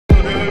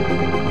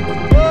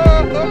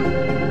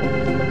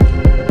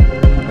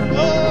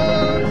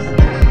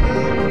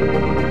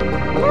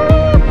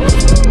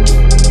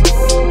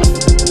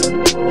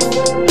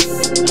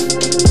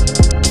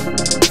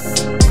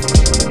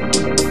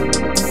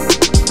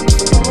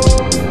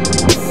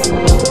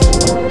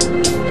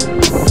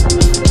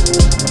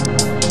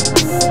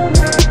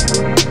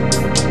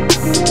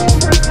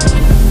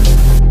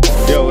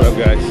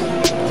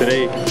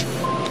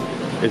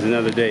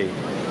another day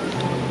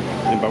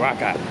in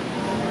Boracay.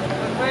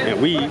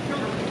 And we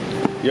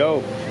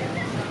are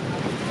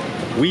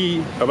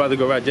about to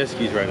go ride jet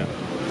skis right now.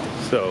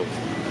 So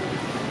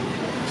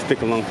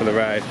stick along for the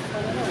ride.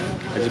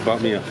 I just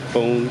bought me a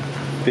phone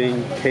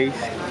thing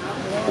case,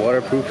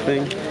 waterproof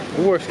thing. It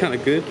works kind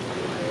of good.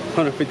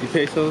 150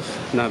 pesos,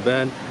 not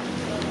bad.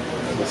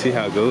 We'll see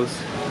how it goes.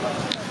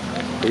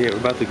 But yeah, we're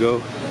about to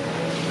go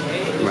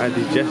ride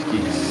these jet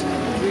skis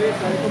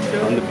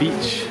on the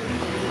beach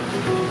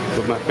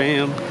with my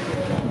fam,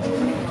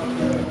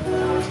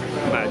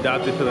 my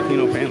adopted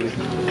Filipino family.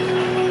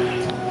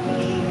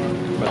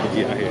 About to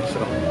get out here, so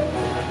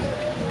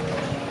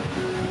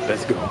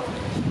let's go.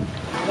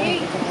 Hey,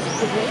 I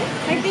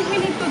think we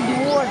need to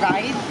do a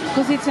ride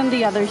because it's on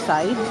the other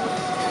side.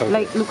 Okay.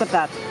 Like, look at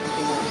that.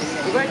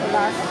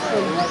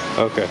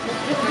 Okay.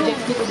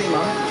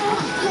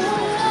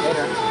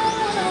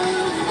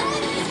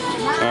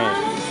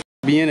 Alright.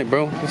 Be in it,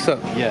 bro. What's up?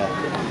 Yeah.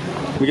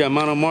 We got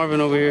Mono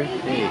Marvin over here.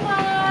 Hey.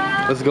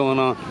 What's going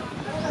on?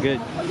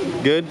 Good.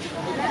 Good?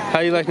 How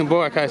you liking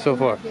Boracay so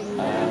far?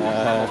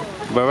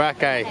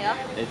 Boracay.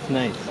 It's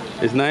nice.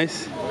 It's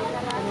nice?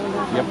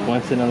 Yep,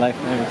 once in a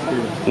lifetime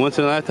experience. Once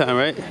in a lifetime,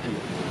 right?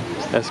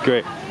 That's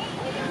great.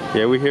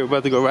 Yeah, we're here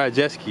about to go ride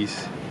jet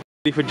skis.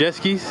 Ready for jet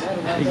skis?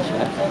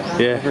 Yeah.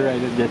 Never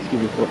ride a jet ski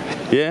before.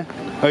 Yeah?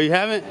 Oh, you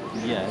haven't?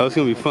 Yeah. Oh, it's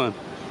gonna be fun.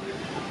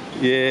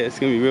 Yeah, it's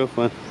gonna be real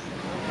fun.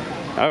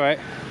 Alright.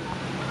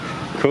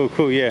 Cool,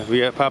 cool. Yeah, we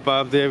got Papa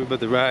up there. We're about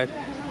to ride.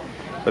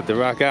 About to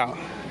rock out.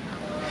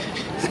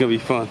 It's gonna be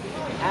fun.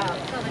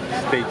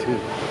 Stay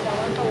tuned.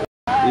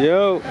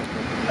 Yo!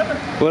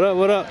 What up,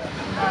 what up?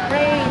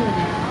 Rain.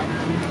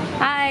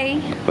 Hi.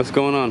 What's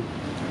going on?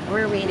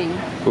 We're waiting.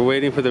 We're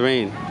waiting for the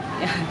rain.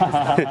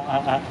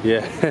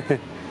 Yeah.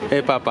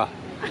 Hey, Papa.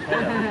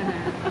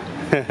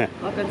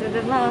 Welcome to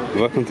the vlog.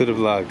 Welcome to the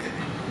vlog.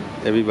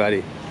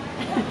 Everybody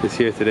is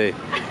here today.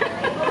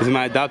 This is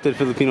my adopted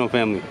Filipino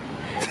family.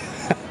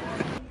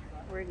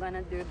 We're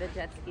gonna do the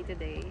jet ski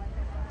today.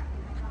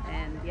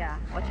 And yeah,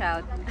 watch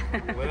out.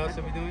 What else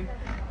are we doing?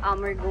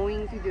 We're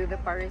going to do the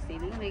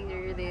parasailing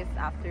later this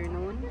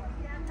afternoon.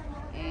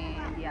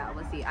 And yeah,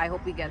 we'll see. I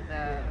hope we get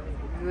the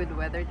good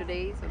weather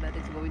today so that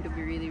it's going to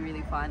be really,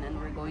 really fun. And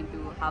we're going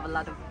to have a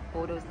lot of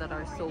photos that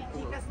are so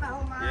cool. Yes.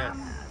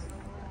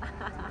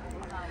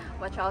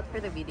 Watch out for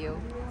the video.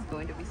 It's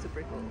going to be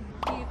super cool.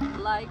 Please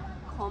like,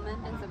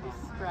 comment, and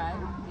subscribe.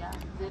 Yeah,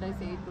 did I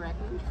say it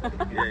correctly?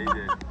 Yeah, you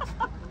did.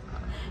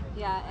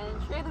 Yeah,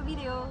 and share the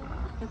video.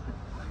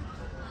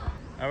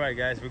 Alright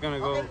guys, we're gonna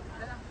go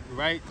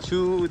right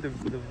to the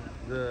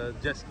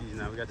jet skis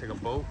now. We gotta take a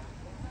boat.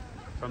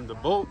 From the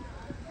boat,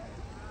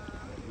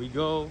 we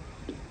go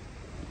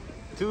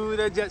to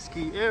the jet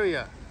ski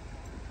area.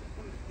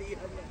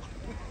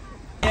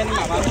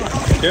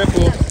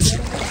 Careful.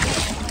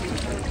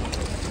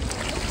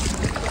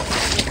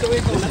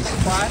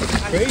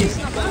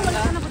 Crazy.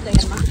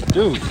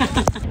 Dude.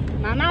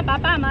 Mama,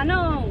 Papa,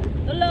 Manong,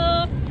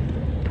 Tulo.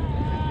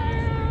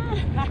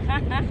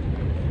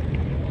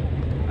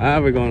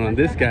 We're going on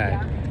this guy.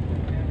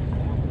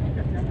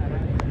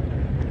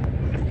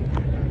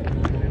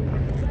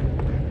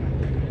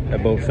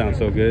 That boat sounds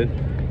so good.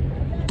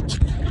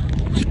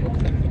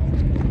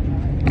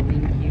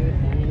 Thank you.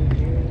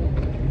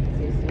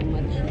 There's so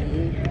much.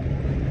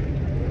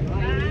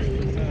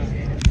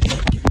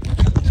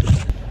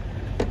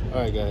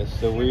 Alright guys,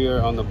 so we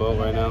are on the boat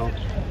right now.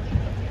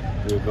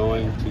 We're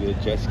going to the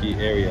jet ski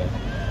area.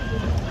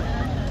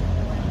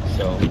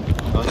 So,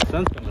 oh, the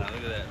sun's coming out.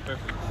 Look at that.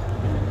 Perfect.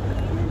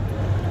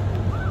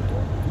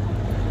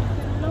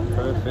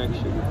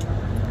 Perfection.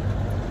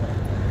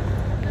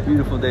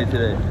 Beautiful day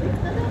today. I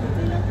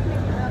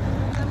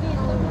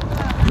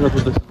don't know if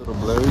it looks a little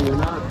blurry or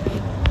not,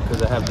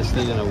 because I have this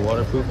thing in a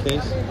waterproof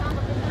case.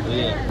 But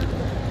yeah.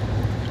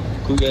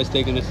 Cool guys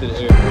taking us to the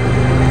air. Yeah.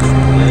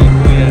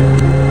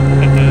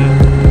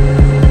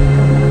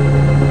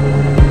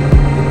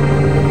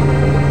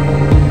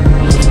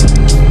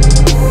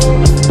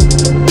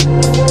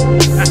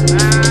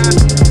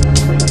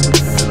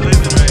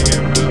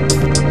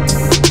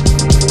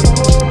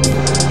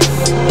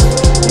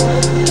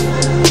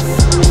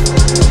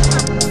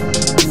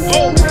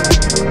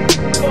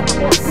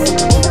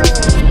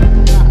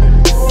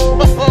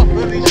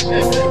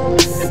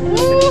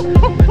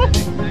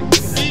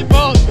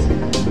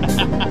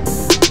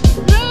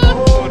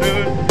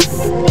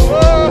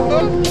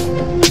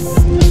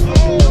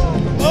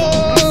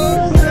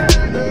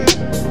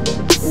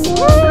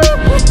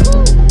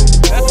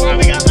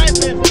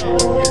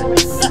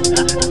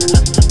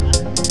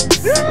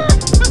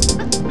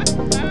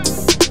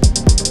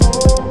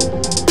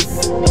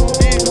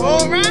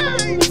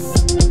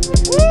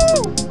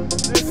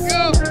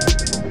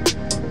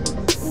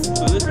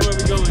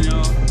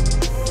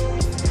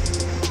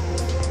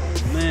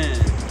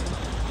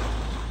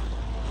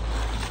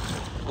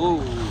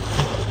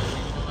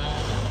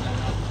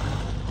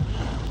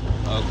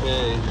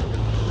 Okay.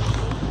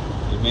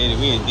 We made it.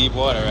 We in deep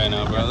water right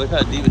now, bro. Look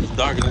how deep it's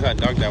dark. Look how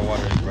dark that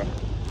water is, bro.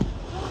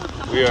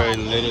 We are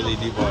in literally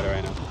deep water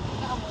right now.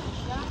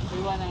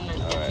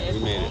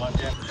 made it.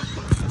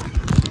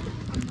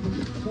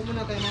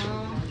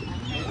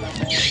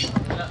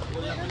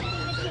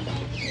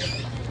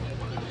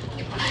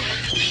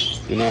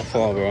 Do not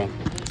fall, bro.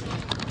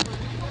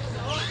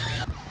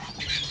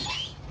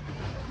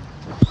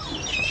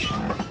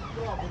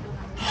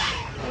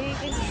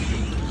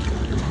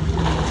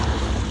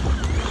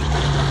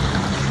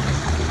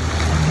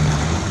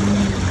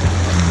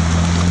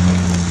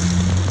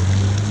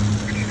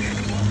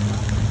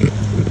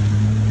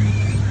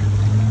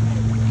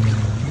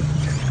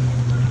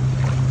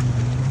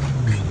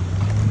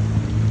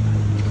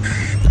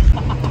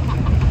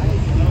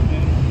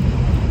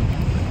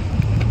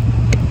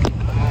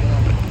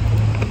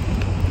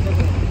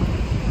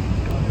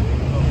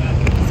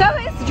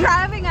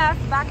 Driving us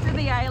back to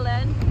the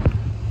island.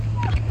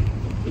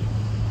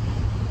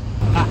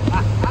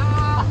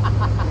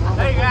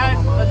 Hey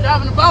guys, let's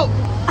drive in a boat.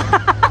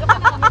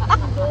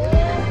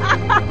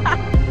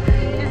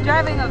 He's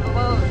driving a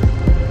boat.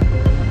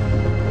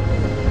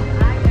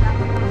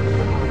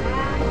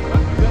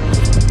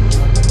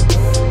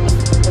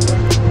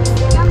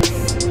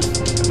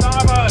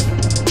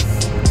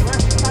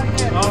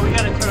 Oh, we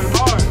gotta turn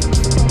hard.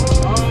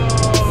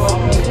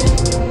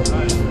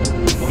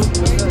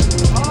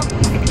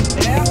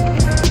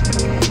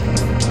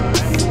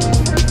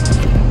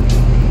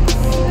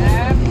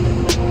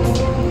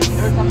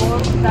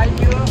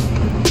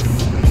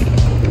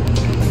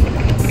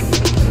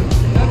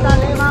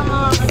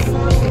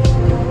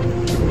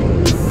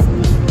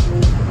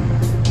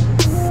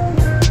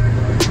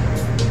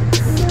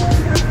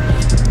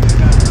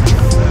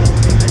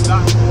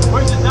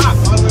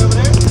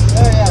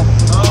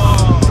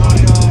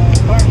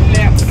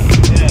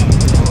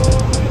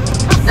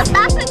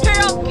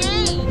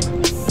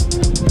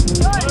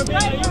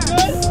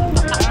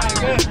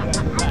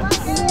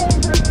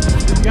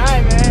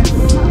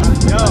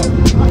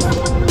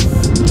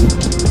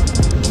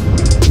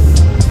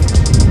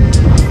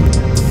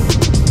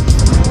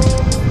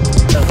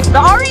 The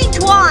orange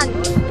one!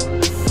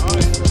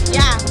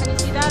 Yeah, can you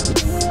see that?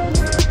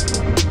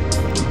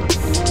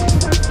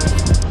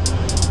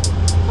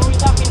 Are we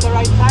talking the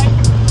right side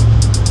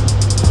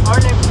or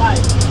left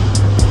side?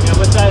 Yeah,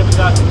 what side we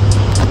got?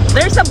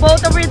 There's a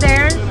boat over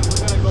there. We're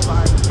gonna go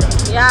behind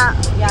this guy. Yeah.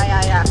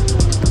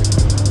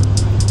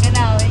 And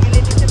now, yung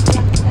leadership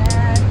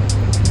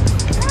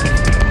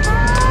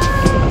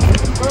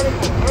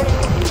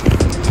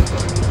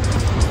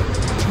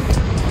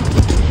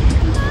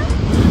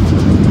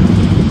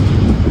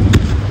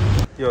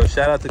Yo,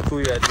 shout out to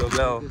Kuya at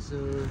Jobel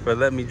for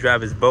letting me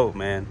drive his boat,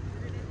 man.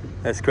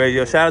 That's crazy.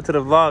 Yo, shout out to the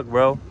vlog,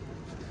 bro.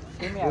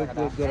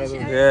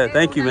 Yeah,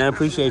 thank you, man.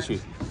 Appreciate you.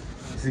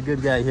 He's a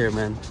good guy here,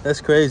 man. That's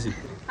crazy.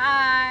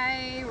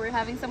 Hi, we're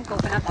having some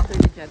coconut after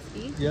the jet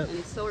ski. Yep. And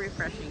it's so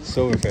refreshing.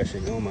 So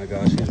refreshing. Oh my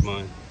gosh, here's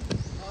mine.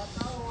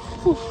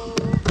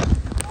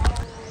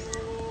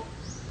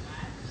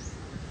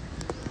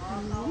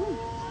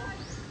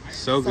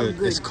 So good.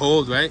 It's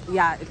cold, right?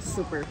 Yeah, it's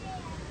super.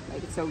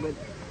 Like, it's so good.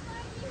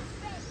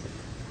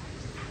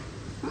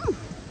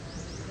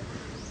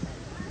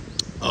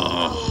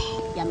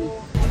 Oh. Yummy.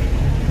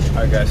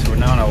 Alright guys, so we're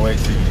now on our way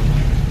to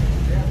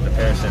the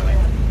parasailing.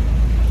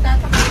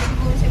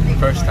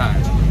 First time.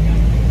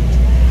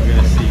 We're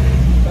gonna see.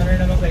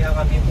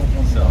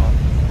 So,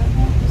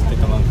 stick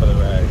along for the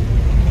ride.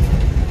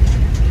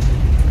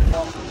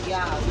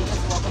 Yeah, we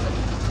just walk on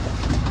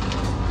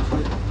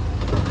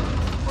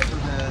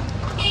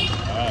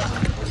Alright,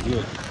 let's do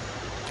it.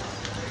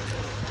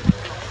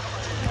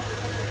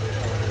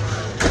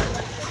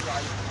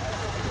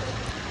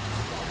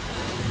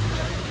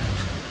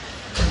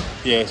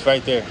 Yeah, it's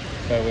right there.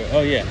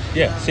 Oh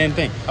yeah, same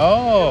thing.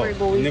 Oh,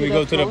 and then we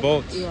go to the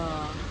boats. Yeah.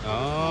 Oh,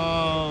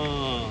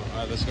 all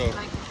right, let's go.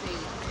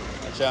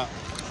 Watch out.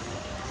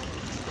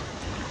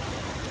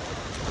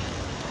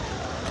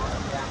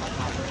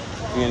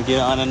 We're gonna get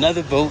on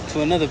another boat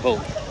to another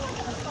boat.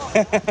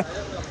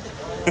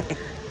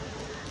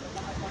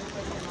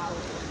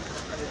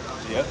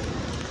 Yep.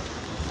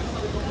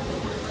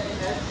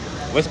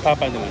 What's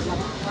Papa doing?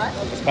 What?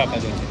 What's Papa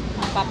doing?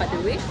 Papa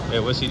do it? Yeah,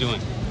 what's he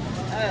doing?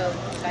 Oh,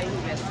 lying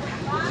in bed.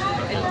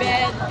 In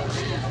bed.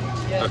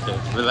 Yeah. Okay,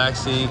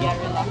 relaxing. Yeah,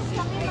 relaxing.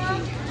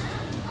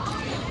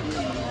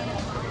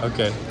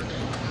 Okay.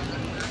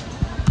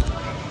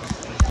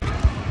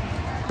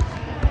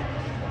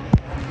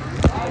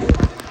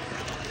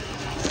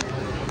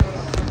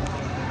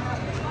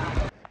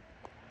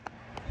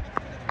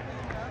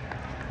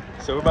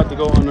 So we're about to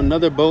go on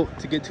another boat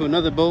to get to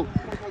another boat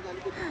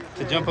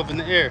to jump up in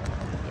the air.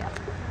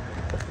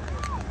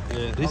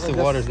 Yeah, at least the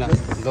water's not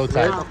low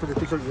tide. After the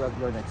picture, you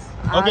go next.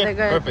 Okay,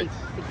 perfect.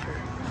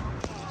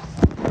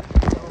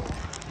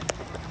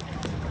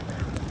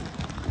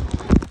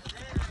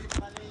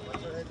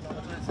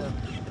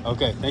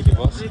 Okay, thank you,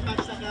 boss.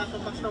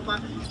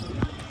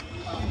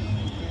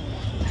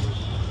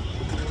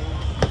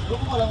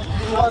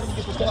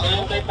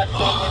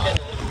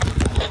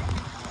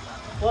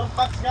 For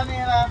packs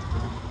kanina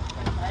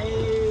ay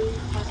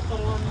pastor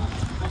one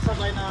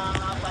kasabay na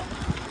apat.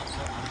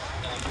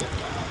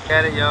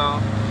 Get it, y'all.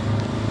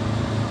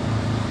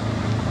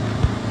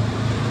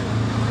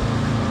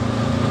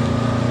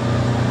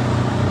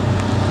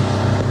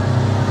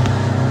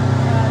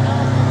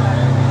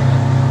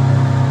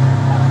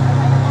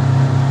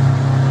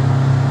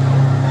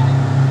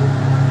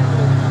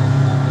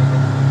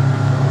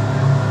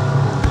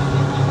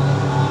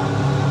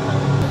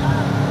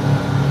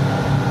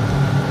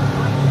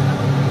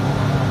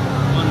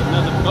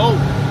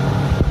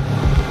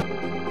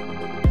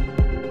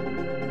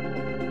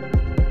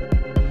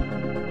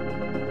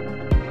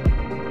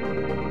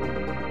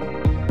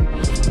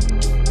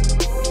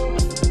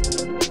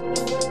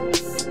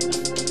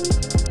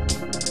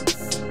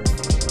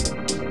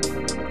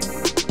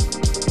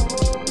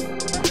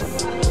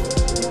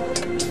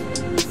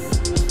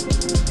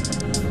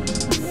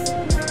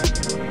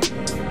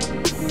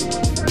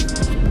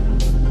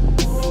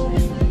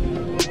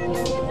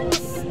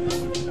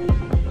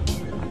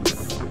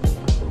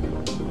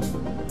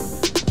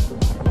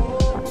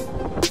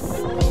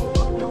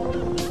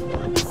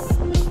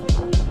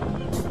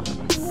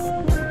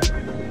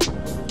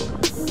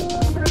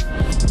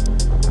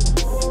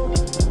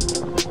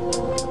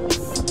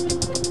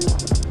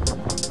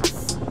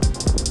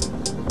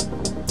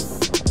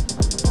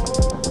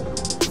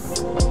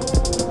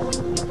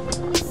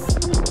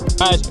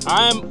 Guys,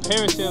 I'm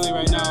parasailing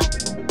right now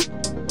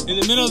in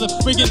the middle of the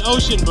freaking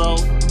ocean, bro.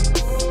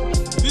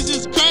 This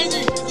is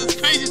crazy. This is the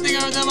craziest thing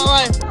I've ever done in my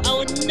life. I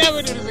would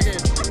never do this again.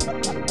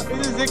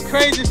 This is the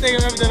craziest thing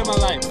I've ever done in my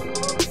life.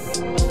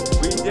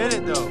 We did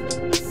it though. We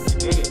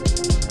did it.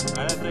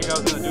 I didn't think I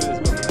was gonna do this,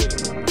 but we did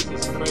it.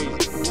 This is crazy.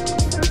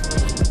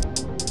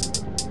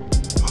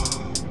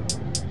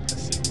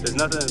 Let's see. There's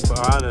nothing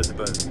around us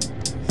but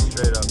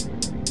straight up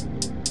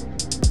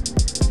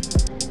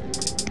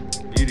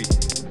beauty.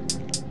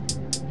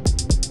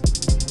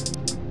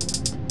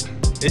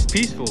 It's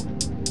peaceful.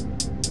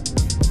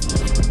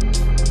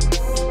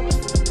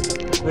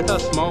 Look how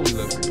small we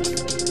look.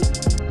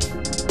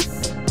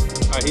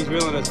 Alright, he's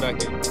reeling us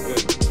back in.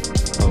 Good.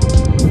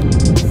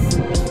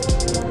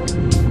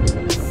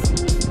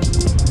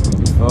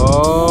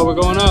 Oh, we're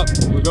going up.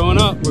 We're going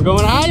up. We're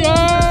going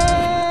higher.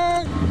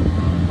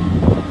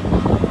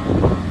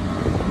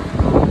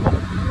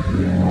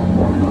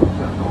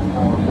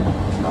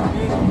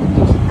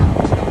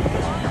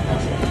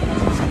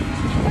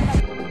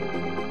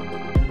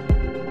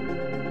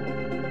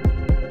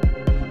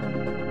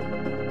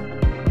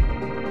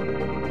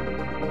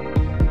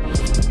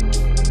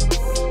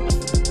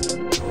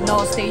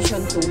 No,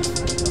 station 2.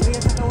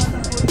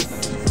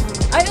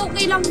 Ay,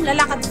 okay lang.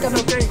 Lalakad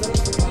kami.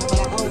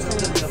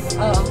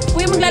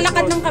 Kuya,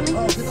 maglalakad lang kami.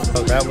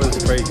 Oh, that was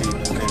crazy.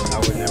 Man, I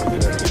would never do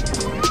that again.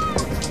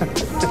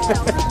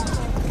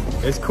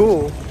 It's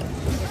cool,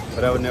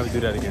 but I would never do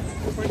that again.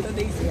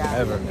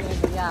 Ever.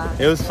 Yeah.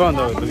 It was fun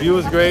though. The view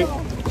was great.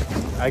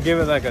 I give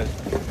it like a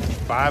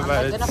 5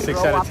 out of 6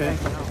 out of 10.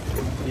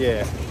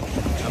 Yeah.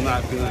 I'm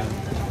not feeling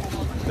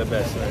the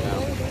best right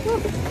now.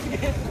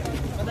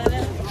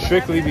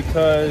 Strictly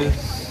because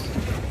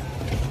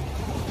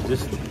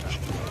just,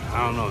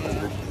 I don't know,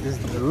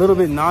 just a little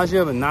bit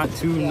nausea, but not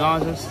too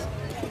nauseous.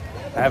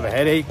 I have a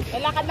headache.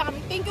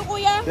 Thank you,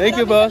 Kuya. Thank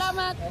you, boss.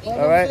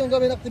 All right. Yung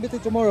gawin activity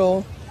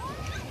tomorrow,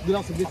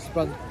 bilang sa beach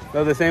front.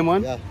 Oh, the same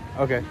one? Yeah.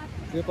 Okay.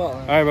 Sige po.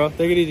 All right, bro.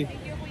 Take it easy.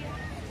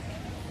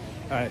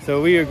 All right, so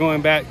we are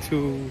going back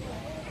to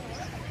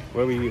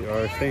where we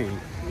are staying.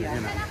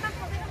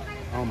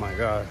 Oh my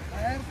God.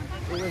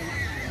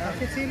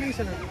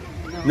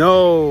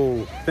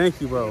 No, thank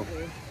you, bro.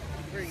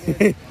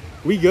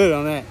 We good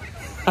on that.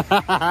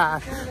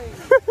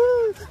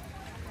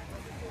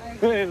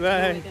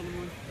 Bye.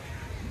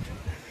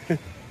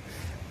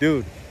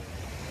 Dude,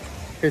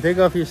 here, take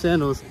off your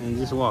sandals and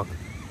just walk.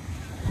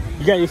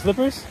 You got your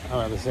slippers?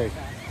 All right, let's say.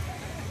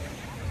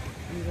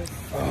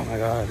 Oh my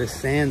God, this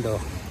sand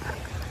though.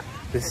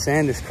 This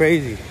sand is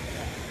crazy.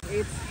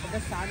 The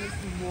sun is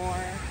more.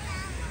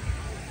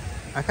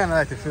 I kind of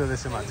like to feel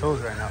this in my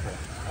toes right now. But...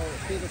 Oh,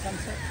 see the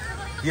sunset?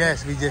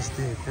 Yes, we just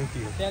did. Thank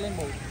you. Sailing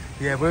boat.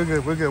 Yeah, we're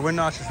good. We're good. We're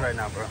nauseous right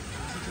now, bro.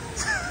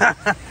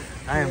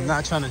 I am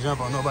not trying to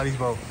jump on nobody's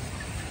boat.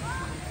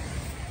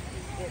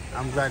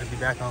 I'm glad to be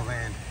back on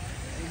land.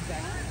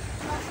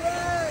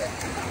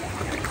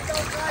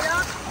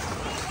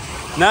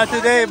 Not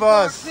today,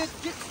 boss.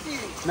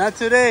 Not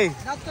today.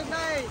 Not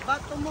today,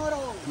 but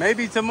tomorrow.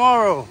 Maybe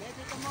tomorrow.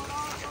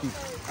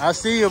 I'll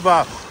see you,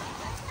 Bob.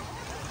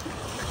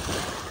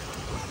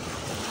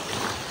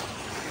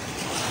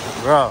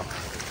 Bro.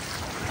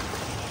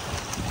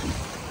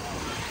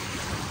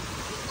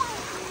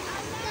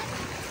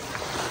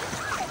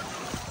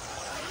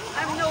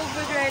 I'm no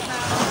good right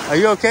now. Are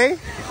you okay?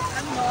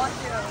 I'm not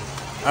here.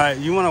 All right,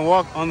 you want to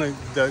walk on the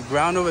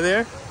ground over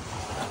there?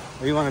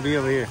 Or you want to be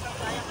over here?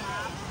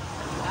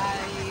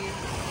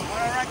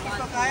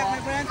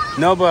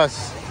 No,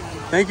 boss.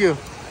 Thank you.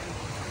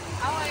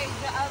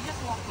 I'll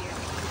just walk here.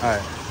 All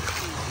right.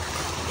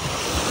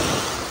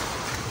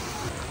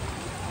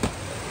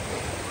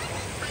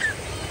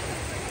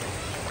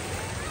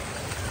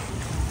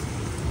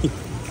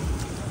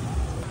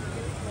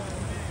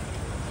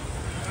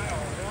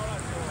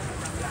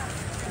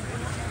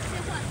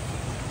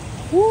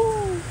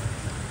 Woo!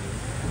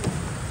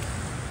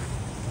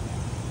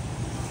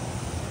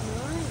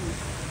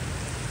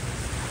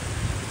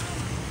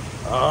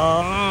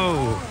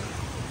 Oh!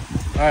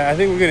 Alright, I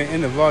think we're gonna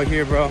end the vlog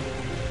here, bro.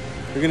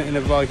 We're gonna end the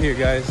vlog here,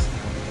 guys.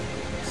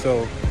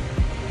 So,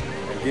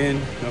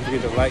 again, don't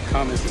forget to like,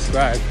 comment,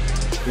 subscribe.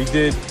 We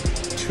did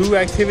 2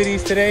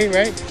 activities today,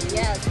 right?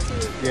 Yes,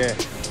 2. Yeah,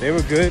 they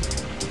were good.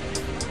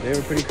 They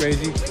were pretty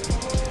crazy.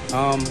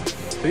 So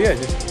yeah,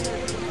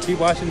 just keep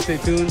watching, stay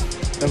tuned.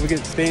 Don't forget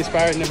to stay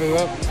inspired, never give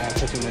up. I'll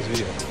catch you in the next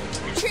video.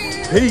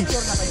 Cheers!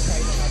 Peace!